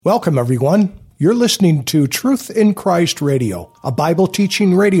Welcome, everyone. You're listening to Truth in Christ Radio, a Bible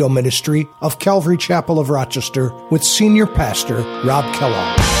teaching radio ministry of Calvary Chapel of Rochester with Senior Pastor Rob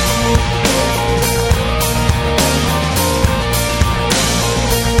Kellogg.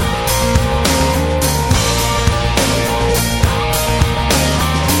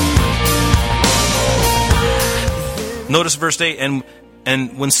 Notice verse 8,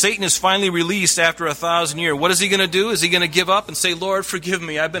 and when Satan is finally released after 1,000 years, what is he going to do? Is he going to give up and say, Lord, forgive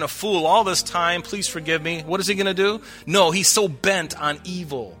me. I've been a fool all this time. Please forgive me. What is he going to do? No, he's so bent on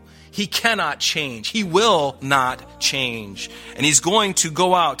evil. He cannot change. He will not change. And he's going to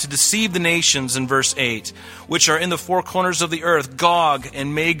go out to deceive the nations in verse 8, which are in the four corners of the earth, Gog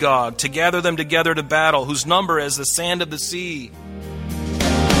and Magog, to gather them together to battle, whose number is the sand of the sea.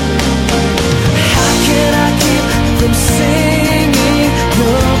 How can I keep from singing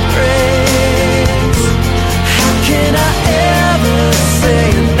your praise? How can I ever say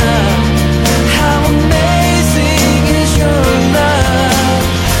enough? How amazing is your love?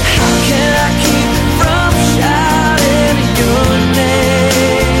 How can I keep from shouting your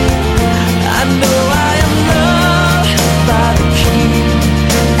name? I know I am loved by the King,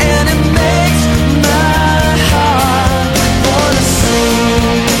 and it makes my heart wanna sing.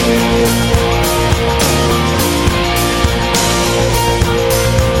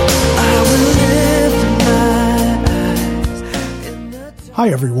 Hi,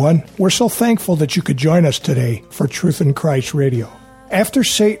 everyone. We're so thankful that you could join us today for Truth in Christ Radio. After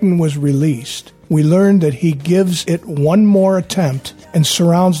Satan was released, we learned that he gives it one more attempt and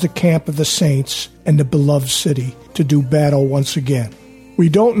surrounds the camp of the saints and the beloved city to do battle once again. We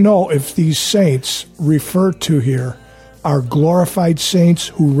don't know if these saints referred to here are glorified saints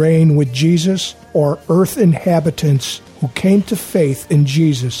who reign with Jesus or earth inhabitants who came to faith in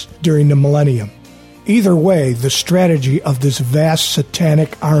Jesus during the millennium. Either way, the strategy of this vast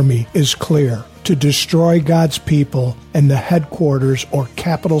satanic army is clear: to destroy God's people and the headquarters or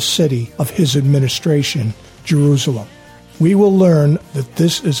capital city of his administration, Jerusalem. We will learn that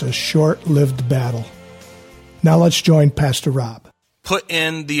this is a short-lived battle. Now let's join Pastor Rob. Put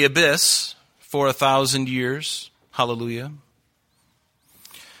in the abyss for 1,000 years. Hallelujah.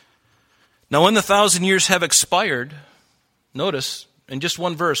 Now when the 1,000 years have expired, notice, in just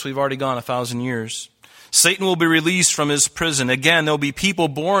one verse, we've already gone 1,000 years. Satan will be released from his prison. Again, there'll be people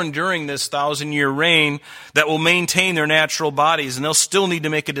born during this 1,000-year reign that will maintain their natural bodies, and they'll still need to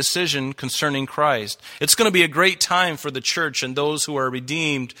make a decision concerning Christ. It's going to be a great time for the church and those who are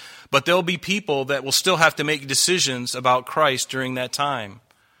redeemed, but there'll be people that will still have to make decisions about Christ during that time.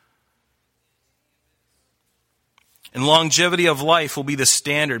 And longevity of life will be the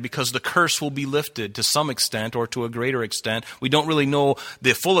standard because the curse will be lifted to some extent or to a greater extent. We don't really know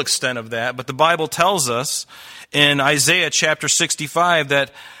the full extent of that, but the Bible tells us in Isaiah chapter 65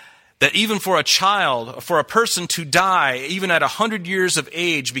 that even for a child, for a person to die, even at 100 years of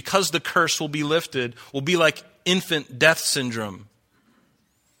age, because the curse will be lifted, will be like infant death syndrome.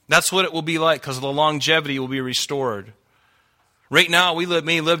 That's what it will be like because the longevity will be restored. Right now, we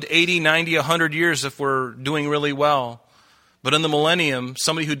may have lived 80, 90, 100 years if we're doing really well. But in the millennium,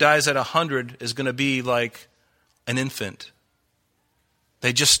 somebody who dies at 100 is going to be like an infant.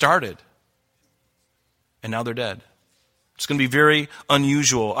 They just started, and now they're dead. It's going to be very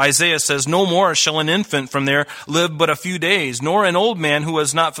unusual. Isaiah says, "No more shall an infant from there live but a few days, nor an old man who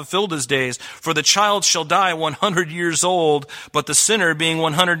has not fulfilled his days. For the child shall die 100 years old, but the sinner being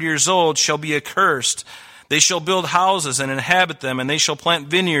 100 years old shall be accursed. They shall build houses and inhabit them, and they shall plant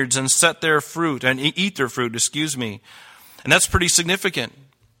vineyards and set their fruit, and eat their fruit, And that's pretty significant.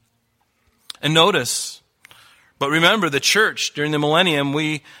 And notice, but remember, the church, during the millennium,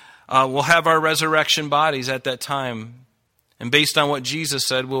 we will have our resurrection bodies at that time. And based on what Jesus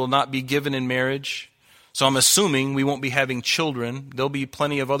said, we will not be given in marriage. So I'm assuming we won't be having children. There'll be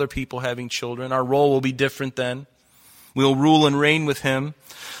plenty of other people having children. Our role will be different then. We'll rule and reign with him.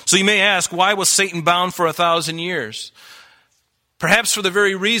 So you may ask, why was Satan bound for 1,000 years? Perhaps for the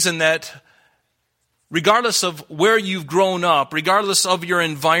very reason that regardless of where you've grown up, regardless of your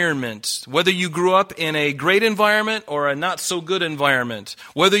environment, whether you grew up in a great environment or a not so good environment,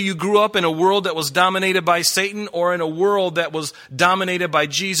 whether you grew up in a world that was dominated by Satan or in a world that was dominated by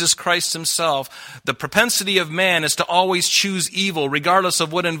Jesus Christ himself, the propensity of man is to always choose evil regardless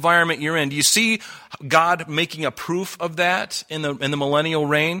of what environment you're in. Do you see God making a proof of that in the millennial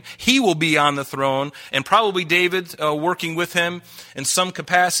reign? He will be on the throne, and probably David working with him in some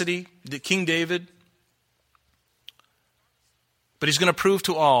capacity, King David. But he's going to prove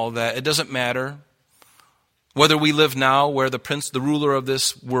to all that it doesn't matter whether we live now where the ruler of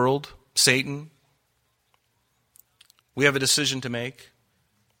this world, Satan, we have a decision to make.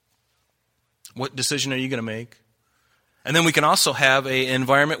 What decision are you going to make? And then we can also have an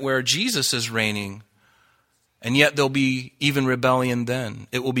environment where Jesus is reigning, and yet there'll be even rebellion then.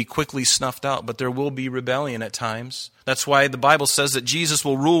 It will be quickly snuffed out, but there will be rebellion at times. That's why the Bible says that Jesus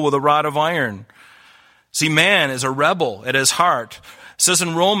will rule with a rod of iron. See, man is a rebel at his heart. It says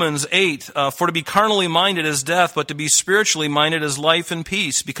in Romans 8, for to be carnally minded is death, but to be spiritually minded is life and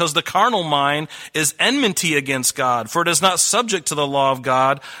peace. Because the carnal mind is enmity against God, for it is not subject to the law of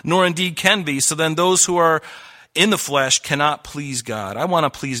God, nor indeed can be. So then those who are in the flesh cannot please God. I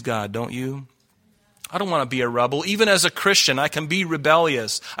want to please God, don't you? I don't want to be a rebel. Even as a Christian, I can be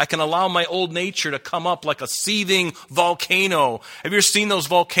rebellious. I can allow my old nature to come up like a seething volcano. Have you ever seen those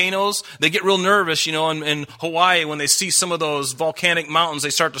volcanoes? They get real nervous, in Hawaii when they see some of those volcanic mountains. They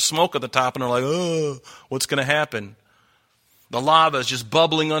start to smoke at the top and they're like, oh, what's going to happen? The lava is just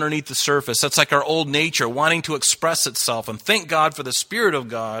bubbling underneath the surface. That's like our old nature wanting to express itself. And thank God for the Spirit of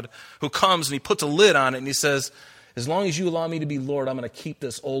God who comes and He puts a lid on it and He says, as long as you allow me to be Lord, I'm going to keep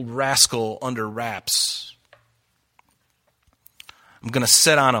this old rascal under wraps. I'm going to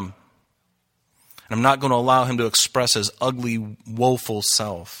sit on him. And I'm not going to allow him to express his ugly, woeful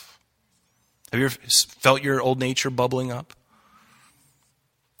self. Have you ever felt your old nature bubbling up?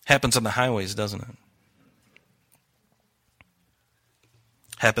 Happens on the highways, doesn't it?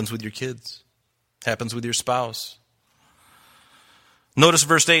 Happens with your kids. Happens with your spouse. Notice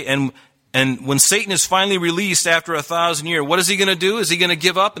verse 8, and when Satan is finally released after 1,000 years, what is he going to do? Is he going to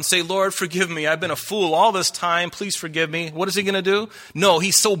give up and say, Lord, forgive me. I've been a fool all this time. Please forgive me. What is he going to do? No,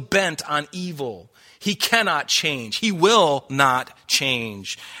 he's so bent on evil. He cannot change. He will not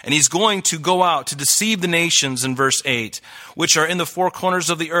change. And he's going to go out to deceive the nations in verse 8, which are in the four corners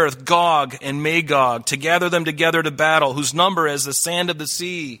of the earth, Gog and Magog, to gather them together to battle, whose number is the sand of the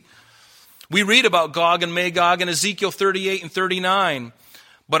sea. We read about Gog and Magog in Ezekiel 38 and 39.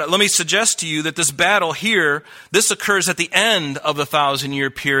 But let me suggest to you that this battle here, this occurs at the end of the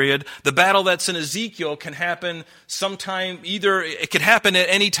 1,000-year period. The battle that's in Ezekiel can happen sometime, it could happen at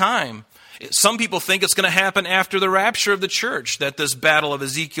any time. Some people think it's going to happen after the rapture of the church, that this battle of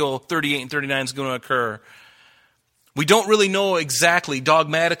Ezekiel 38 and 39 is going to occur. We don't really know exactly,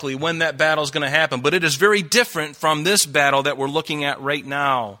 dogmatically, when that battle is going to happen, but it is very different from this battle that we're looking at right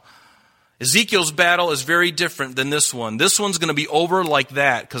now. Ezekiel's battle is very different than this one. This one's going to be over like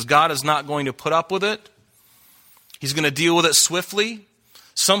that because God is not going to put up with it. He's going to deal with it swiftly.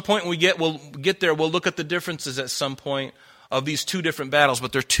 Some point we'll get there. We'll look at the differences at some point of these two different battles,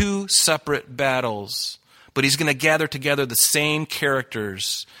 but they're two separate battles. But He's going to gather together the same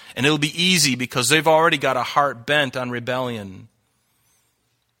characters, and it'll be easy because they've already got a heart bent on rebellion.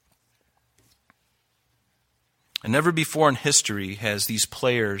 And never before in history has these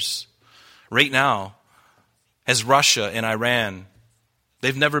players, right now, as Russia and Iran,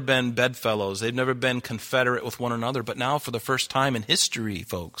 they've never been bedfellows. They've never been confederate with one another. But now, for the first time in history,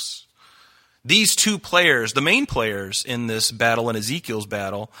 folks, these two players, the main players in this battle, in Ezekiel's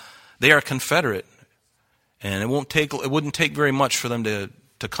battle, they are confederate. And it wouldn't take very much for them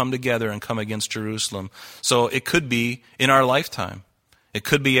to come together and come against Jerusalem. So it could be in our lifetime. It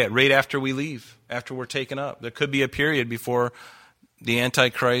could be right after we leave, after we're taken up. There could be a period before the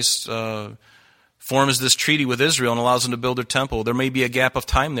Antichrist forms this treaty with Israel and allows them to build their temple. There may be a gap of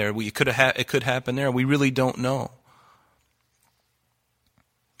time there. It could happen there. We really don't know.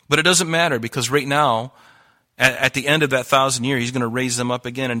 But it doesn't matter because right now, at the end of that 1,000 years, He's going to raise them up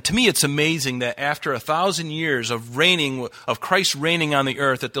again. And to me, it's amazing that after 1,000 years of Christ reigning on the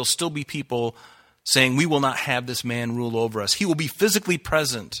earth, that there'll still be people saying, we will not have this man rule over us. He will be physically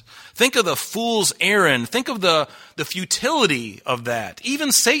present. Think of the fool's errand. Think of the futility of that.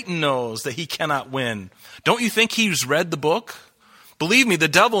 Even Satan knows that he cannot win. Don't you think he's read the book? Believe me, the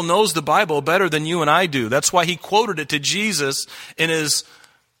devil knows the Bible better than you and I do. That's why he quoted it to Jesus in his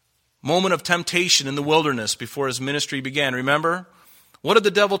moment of temptation in the wilderness before his ministry began. Remember? What did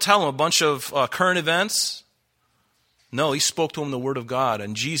the devil tell him? A bunch of current events? No, he spoke to him the Word of God,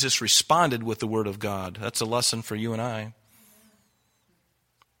 and Jesus responded with the Word of God. That's a lesson for you and I.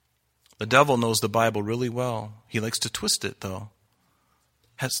 The devil knows the Bible really well. He likes to twist it, though.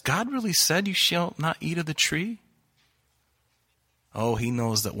 Has God really said you shall not eat of the tree? Oh, he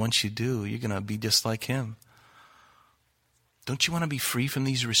knows that once you do, you're going to be just like him. Don't you want to be free from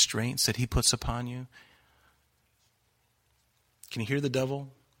these restraints that he puts upon you? Can you hear the devil?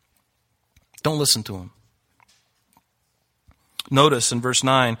 Don't listen to him. Notice in verse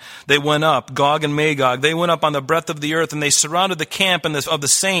 9, they went up, Gog and Magog, they went up on the breadth of the earth, and they surrounded the camp of the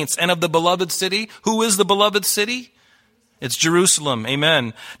saints and of the beloved city. Who is the beloved city? It's Jerusalem.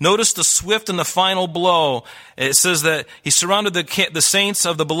 Amen. Notice the swift and the final blow. It says that he surrounded the saints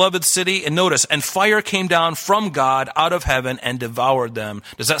of the beloved city. And notice, and fire came down from God out of heaven and devoured them.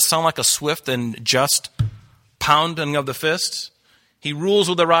 Does that sound like a swift and just pounding of the fists? He rules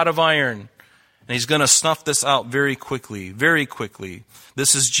with a rod of iron. And he's going to snuff this out very quickly, very quickly.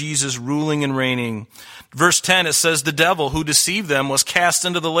 This is Jesus ruling and reigning. Verse 10, it says, the devil who deceived them was cast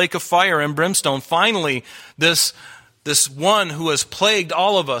into the lake of fire and brimstone. Finally, this one who has plagued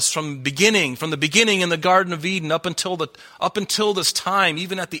all of us from the beginning in the Garden of Eden up until this time,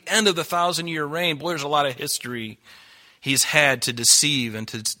 even at the end of the 1,000-year reign, boy, there's a lot of history he's had to deceive and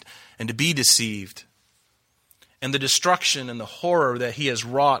to be deceived. And the destruction and the horror that he has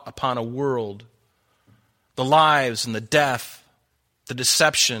wrought upon a world, the lives and the death, the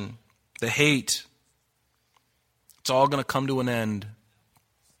deception, the hate, it's all going to come to an end.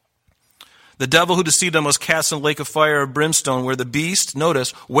 The devil who deceived them was cast in the lake of fire and brimstone, where the beast,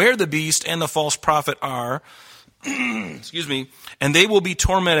 notice, where the beast and the false prophet are, excuse me, and they will be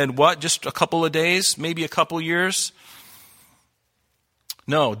tormented, what, just a couple of days, maybe a couple years?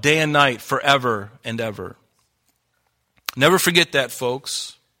 No, day and night, forever and ever. Never forget that,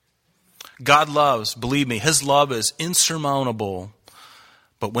 folks. God loves, believe me, his love is insurmountable.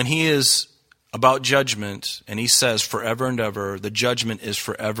 But when he is about judgment, and he says forever and ever, the judgment is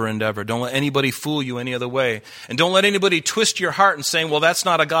forever and ever. Don't let anybody fool you any other way. And don't let anybody twist your heart and saying, well, that's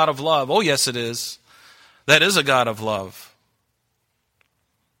not a God of love. Oh, yes, it is. That is a God of love.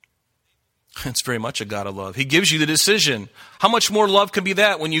 It's very much a God of love. He gives you the decision. How much more love can be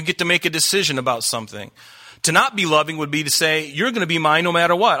that when you get to make a decision about something? To not be loving would be to say, you're going to be mine no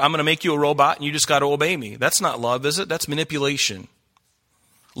matter what. I'm going to make you a robot and you just got to obey me. That's not love, is it? That's manipulation.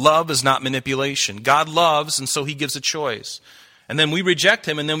 Love is not manipulation. God loves, and so he gives a choice. And then we reject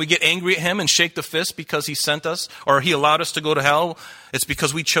him, and then we get angry at him and shake the fist because he sent us, or he allowed us to go to hell. It's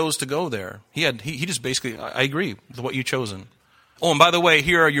because we chose to go there. He just basically, I agree with what you've chosen. Oh, and by the way,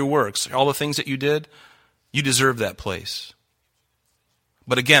 here are your works. All the things that you did, you deserve that place.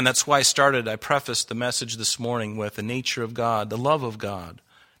 But again, that's why I prefaced the message this morning with the nature of God, the love of God.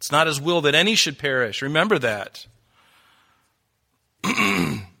 It's not his will that any should perish. Remember that.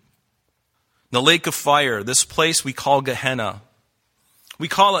 The lake of fire, this place we call Gehenna. We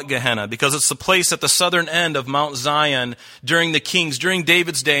call it Gehenna because it's the place at the southern end of Mount Zion during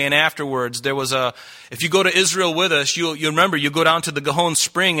David's day and afterwards. If you go to Israel with us, you'll remember, you go down to the Gihon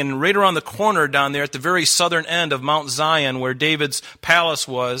Spring, and right around the corner down there at the very southern end of Mount Zion where David's palace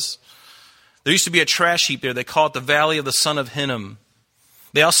was, there used to be a trash heap there. They call it the Valley of the Son of Hinnom.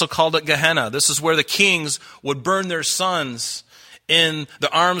 They also called it Gehenna. This is where the kings would burn their sons in the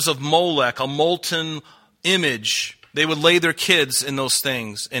arms of Molech, a molten image. They would lay their kids in those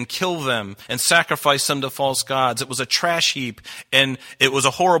things and kill them and sacrifice them to false gods. It was a trash heap, and it was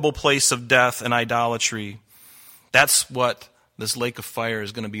a horrible place of death and idolatry. That's what this lake of fire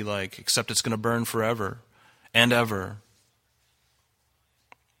is going to be like, except it's going to burn forever and ever.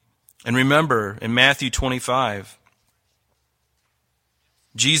 And remember, in Matthew 25,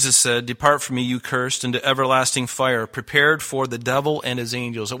 Jesus said, "Depart from me, you cursed, into everlasting fire, prepared for the devil and his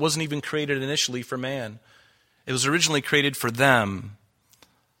angels." It wasn't even created initially for man. It was originally created for them.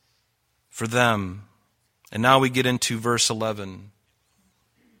 For them. And now we get into verse 11.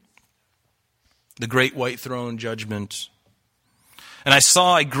 The great white throne judgment. "And I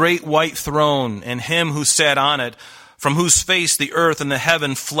saw a great white throne, and him who sat on it, from whose face the earth and the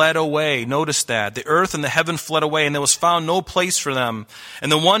heaven fled away." Notice that. The earth and the heaven fled away, and there was found no place for them.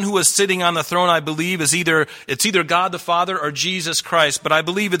 And the one who was sitting on the throne, I believe, it's either God the Father or Jesus Christ, but I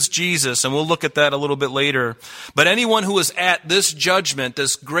believe it's Jesus, and we'll look at that a little bit later. But anyone who is at this judgment,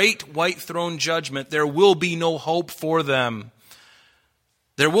 this great white throne judgment, there will be no hope for them.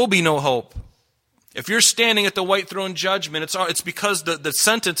 There will be no hope. If you're standing at the white throne judgment, it's because the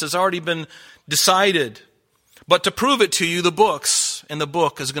sentence has already been decided. But to prove it to you, the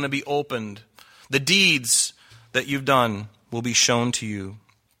book is going to be opened. The deeds that you've done will be shown to you.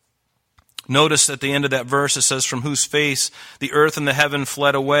 Notice at the end of that verse it says, "From whose face the earth and the heaven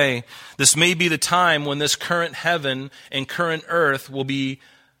fled away." This may be the time when this current heaven and current earth will be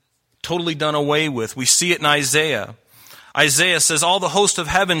totally done away with. We see it in Isaiah. Isaiah says, "All the host of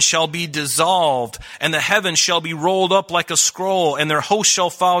heaven shall be dissolved, and the heavens shall be rolled up like a scroll, and their host shall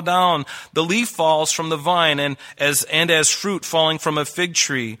fall down. The leaf falls from the vine, and as fruit falling from a fig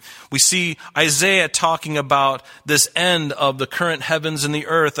tree." We see Isaiah talking about this end of the current heavens and the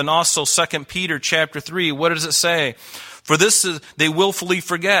earth. And also 2 Peter chapter 3, what does it say? "For this they willfully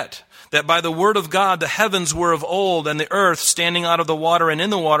forget that by the word of God the heavens were of old, and the earth standing out of the water and in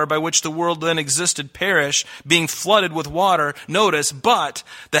the water by which the world then existed perish, being flooded with water. Notice, but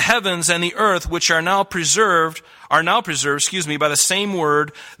the heavens and the earth which are now preserved, by the same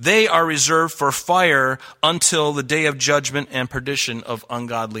word, they are reserved for fire until the day of judgment and perdition of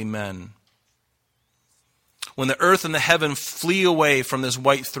ungodly men. When the earth and the heaven flee away from this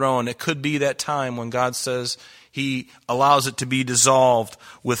white throne, it could be that time when God says He allows it to be dissolved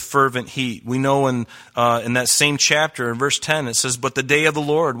with fervent heat. We know in that same chapter, in verse 10, it says, "But the day of the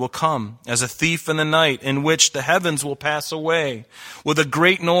Lord will come as a thief in the night, in which the heavens will pass away with a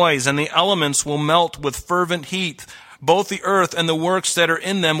great noise, and the elements will melt with fervent heat. Both the earth and the works that are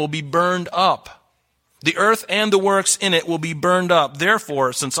in them will be burned up." The earth and the works in it will be burned up.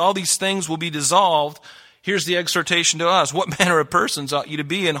 Therefore, since all these things will be dissolved, here's the exhortation to us. What manner of persons ought you to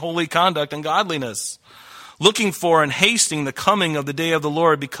be in holy conduct and godliness, looking for and hasting the coming of the day of the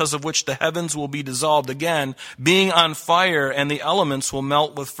Lord, because of which the heavens will be dissolved again, being on fire, and the elements will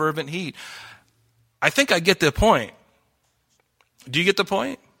melt with fervent heat. I think I get the point. Do you get the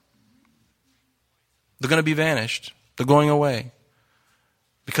point? They're going to be vanished. They're going away.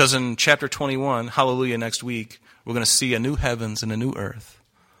 Because in chapter 21, hallelujah, next week, we're going to see a new heavens and a new earth.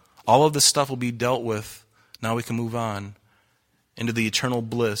 All of this stuff will be dealt with. Now we can move on into the eternal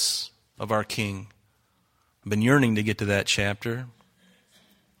bliss of our King. I've been yearning to get to that chapter.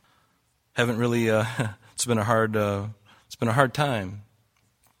 Haven't really. It's been a hard time.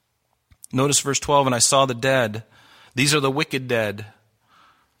 Notice verse 12. "And I saw the dead. These are the wicked dead,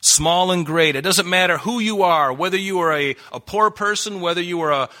 small and great." It doesn't matter who you are, whether you are a poor person, whether you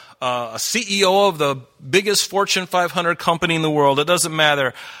are a CEO of the biggest Fortune 500 company in the world. It doesn't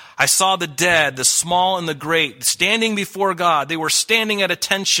matter. "I saw the dead, the small and the great, standing before God." They were standing at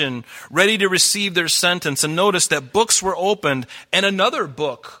attention, ready to receive their sentence. And notice that books were opened, and another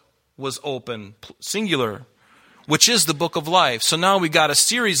book was opened, singular, which is the book of life. So now we got a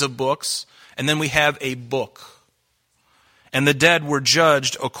series of books, and then we have a book. "And the dead were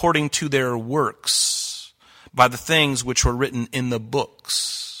judged according to their works, by the things which were written in the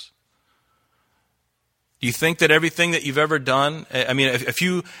books." Do you think that everything that you've ever done, if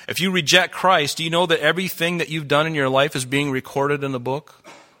you reject Christ, do you know that everything that you've done in your life is being recorded in the book?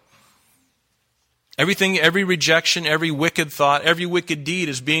 Everything, every rejection, every wicked thought, every wicked deed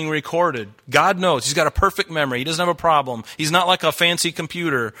is being recorded. God knows. He's got a perfect memory. He doesn't have a problem. He's not like a fancy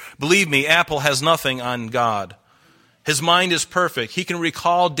computer. Believe me, Apple has nothing on God. His mind is perfect. He can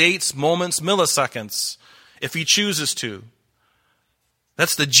recall dates, moments, milliseconds, if He chooses to.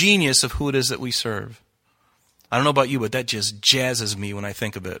 That's the genius of who it is that we serve. I don't know about you, but that just jazzes me when I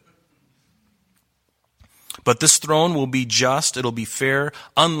think of it. But this throne will be just, it'll be fair,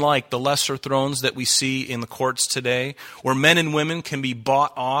 unlike the lesser thrones that we see in the courts today, where men and women can be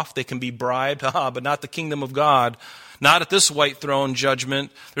bought off, they can be bribed, but not the kingdom of God. Not at this white throne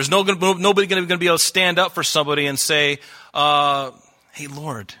judgment. There's nobody going to be able to stand up for somebody and say, "Hey,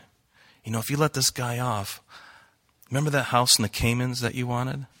 Lord, if you let this guy off, remember that house in the Caymans that you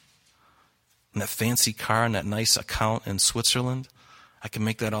wanted? And that fancy car and that nice account in Switzerland? I can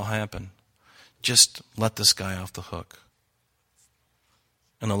make that all happen. Just let this guy off the hook."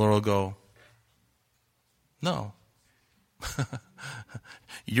 And the Lord will go, "No.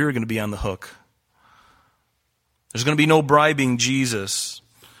 You're going to be on the hook. There's going to be no bribing Jesus.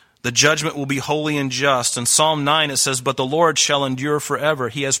 The judgment will be holy and just." In Psalm 9 it says, "But the Lord shall endure forever.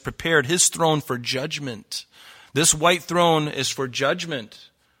 He has prepared His throne for judgment." This white throne is for judgment.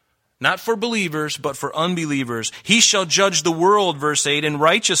 Not for believers, but for unbelievers. "He shall judge the world," verse 8, "in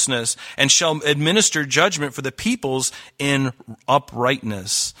righteousness, and shall administer judgment for the peoples in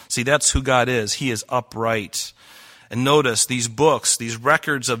uprightness." See, that's who God is. He is upright. And notice these books, these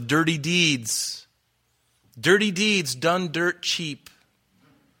records of dirty deeds. Dirty deeds done dirt cheap.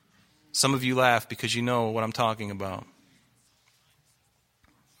 Some of you laugh because you know what I'm talking about.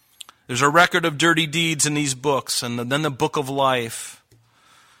 There's a record of dirty deeds in these books, and then the book of life.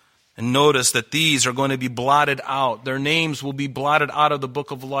 And notice that these are going to be blotted out. Their names will be blotted out of the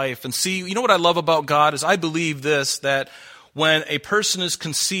book of life. And see, you know what I love about God is I believe this, that when a person is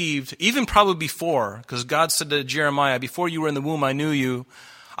conceived, even probably before, because God said to Jeremiah, "Before you were in the womb, I knew you."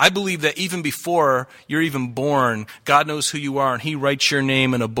 I believe that even before you're even born, God knows who you are, and He writes your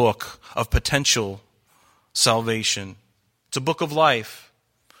name in a book of potential salvation. It's a book of life.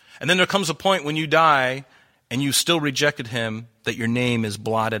 And then there comes a point when you die and you still rejected Him, that your name is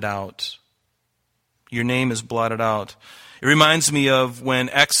blotted out. Your name is blotted out. It reminds me of when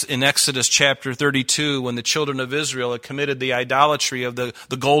in Exodus chapter 32, when the children of Israel had committed the idolatry of the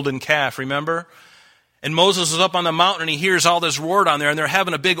golden calf, remember? And Moses is up on the mountain and he hears all this roar down there, and they're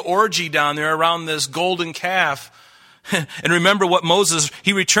having a big orgy down there around this golden calf. And remember what Moses,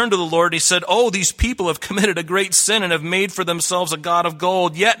 he returned to the Lord and he said, "Oh, these people have committed a great sin and have made for themselves a god of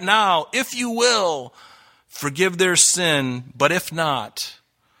gold. Yet now, if you will, forgive their sin, but if not,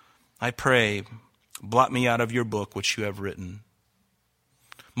 I pray, blot me out of your book which you have written."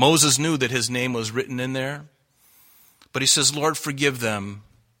 Moses knew that his name was written in there, but he says, "Lord, forgive them."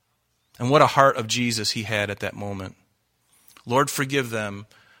 And what a heart of Jesus he had at that moment. Lord, forgive them,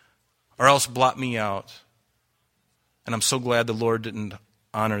 or else blot me out. And I'm so glad the Lord didn't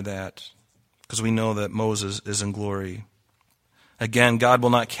honor that, because we know that Moses is in glory. Again, God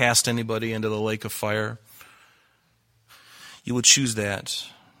will not cast anybody into the lake of fire. You will choose that.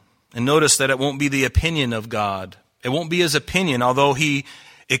 And notice that it won't be the opinion of God. It won't be his opinion, although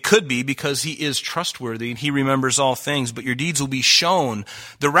it could be, because he is trustworthy and he remembers all things. But your deeds will be shown.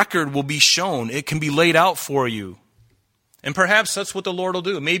 The record will be shown. It can be laid out for you. And perhaps that's what the Lord will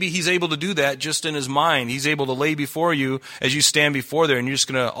do. Maybe he's able to do that just in his mind. He's able to lay before you as you stand before there, and you're just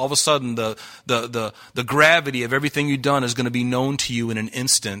going to, all of a sudden, the gravity of everything you've done is going to be known to you in an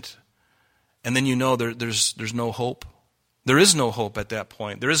instant. And then you know there's no hope. There is no hope at that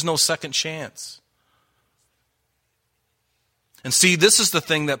point. There is no second chance. And see, this is the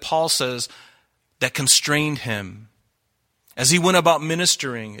thing that Paul says that constrained him. As he went about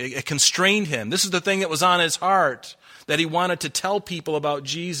ministering, it constrained him. This is the thing that was on his heart, that he wanted to tell people about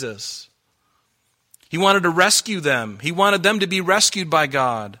Jesus. He wanted to rescue them. He wanted them to be rescued by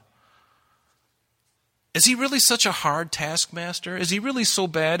God. Is he really such a hard taskmaster? Is he really so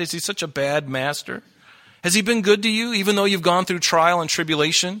bad? Is he such a bad master? Has he been good to you, even though you've gone through trial and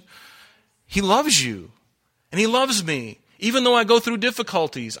tribulation? He loves you, and he loves me. Even though I go through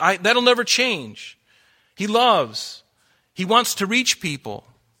difficulties, that'll never change. He loves. He wants to reach people.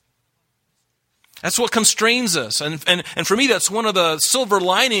 That's what constrains us. And for me, that's one of the silver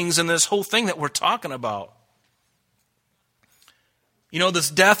linings in this whole thing that we're talking about. You know,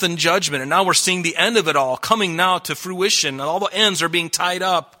 this death and judgment, and now we're seeing the end of it all coming now to fruition. And all the ends are being tied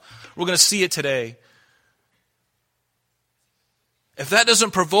up. We're going to see it today. If that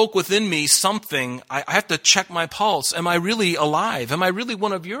doesn't provoke within me something, I have to check my pulse. Am I really alive? Am I really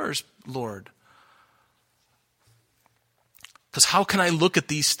one of yours, Lord? Because how can I look at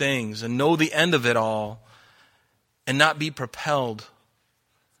these things and know the end of it all and not be propelled,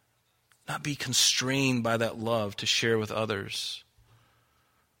 not be constrained by that love to share with others?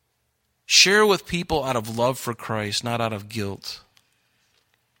 Share with people out of love for Christ, not out of guilt.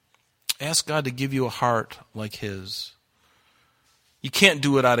 Ask God to give you a heart like his. You can't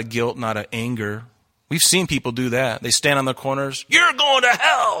do it out of guilt, not out of anger. We've seen people do that. They stand on the corners. "You're going to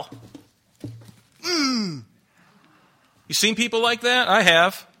hell." You seen people like that? I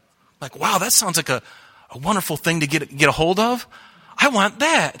have. Like, wow, that sounds like a wonderful thing to get a hold of. I want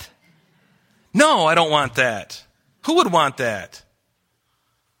that. No, I don't want that. Who would want that?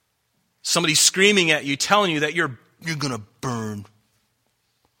 Somebody screaming at you, telling you that you're going to burn.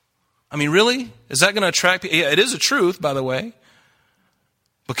 I mean, really? Is that going to attract people? Yeah, it is a truth, by the way.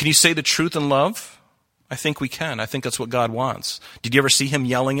 But can you say the truth in love? I think we can. I think that's what God wants. Did you ever see him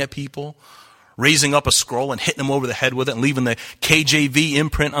yelling at people? Raising up a scroll and hitting them over the head with it and leaving the KJV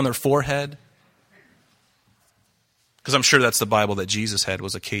imprint on their forehead? Because I'm sure that's the Bible that Jesus had,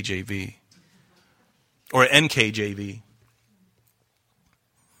 was a KJV. Or an NKJV.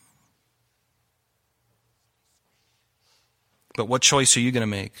 But what choice are you going to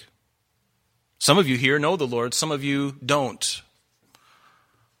make? Some of you here know the Lord. Some of you don't.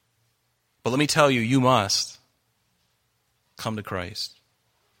 But let me tell you, you must come to Christ.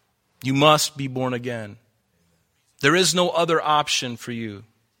 You must be born again. There is no other option for you.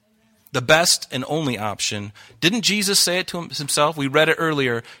 The best and only option. Didn't Jesus say it to himself? We read it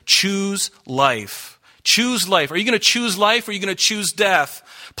earlier. Choose life. Choose life. Are you going to choose life or are you going to choose death?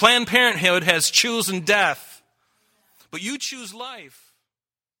 Planned Parenthood has chosen death. But you choose life.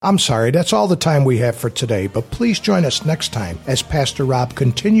 I'm sorry, that's all the time we have for today, but please join us next time as Pastor Rob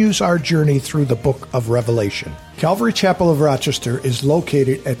continues our journey through the book of Revelation. Calvary Chapel of Rochester is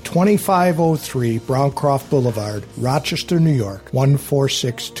located at 2503 Browncroft Boulevard, Rochester, New York,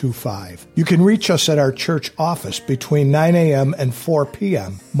 14625. You can reach us at our church office between 9 a.m. and 4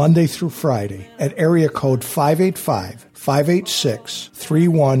 p.m., Monday through Friday, at area code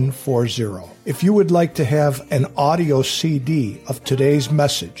 585-586-3140. If you would like to have an audio CD of today's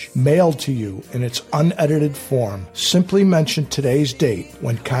message mailed to you in its unedited form, simply mention today's date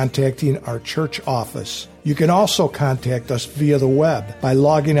when contacting our church office. You can also contact us via the web by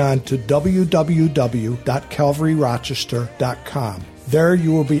logging on to www.calvaryrochester.com. There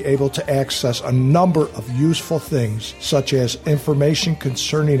you will be able to access a number of useful things, such as information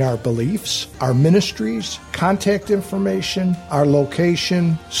concerning our beliefs, our ministries, contact information, our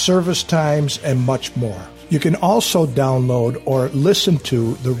location, service times, and much more. You can also download or listen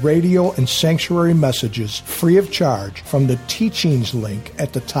to the radio and sanctuary messages free of charge from the teachings link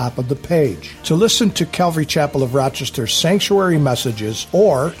at the top of the page. To listen to Calvary Chapel of Rochester sanctuary messages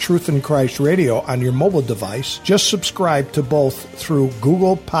or Truth in Christ Radio on your mobile device, just subscribe to both through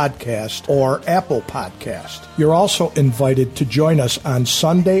Google Podcast or Apple Podcast. You're also invited to join us on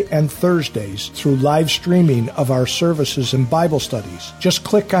Sunday and Thursdays through live streaming of our services and Bible studies. Just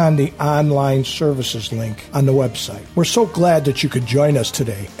click on the online services link on the website. We're so glad that you could join us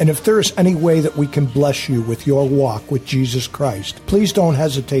today. And if there is any way that we can bless you with your walk with Jesus Christ, please don't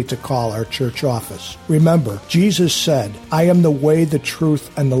hesitate to call our church office. Remember, Jesus said, "I am the way, the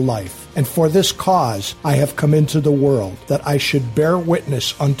truth, and the life. And for this cause I have come into the world, that I should bear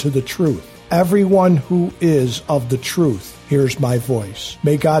witness unto the truth. Everyone who is of the truth hears my voice."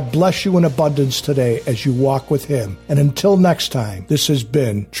 May God bless you in abundance today as you walk with Him. And until next time, this has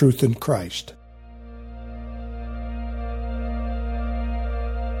been Truth in Christ.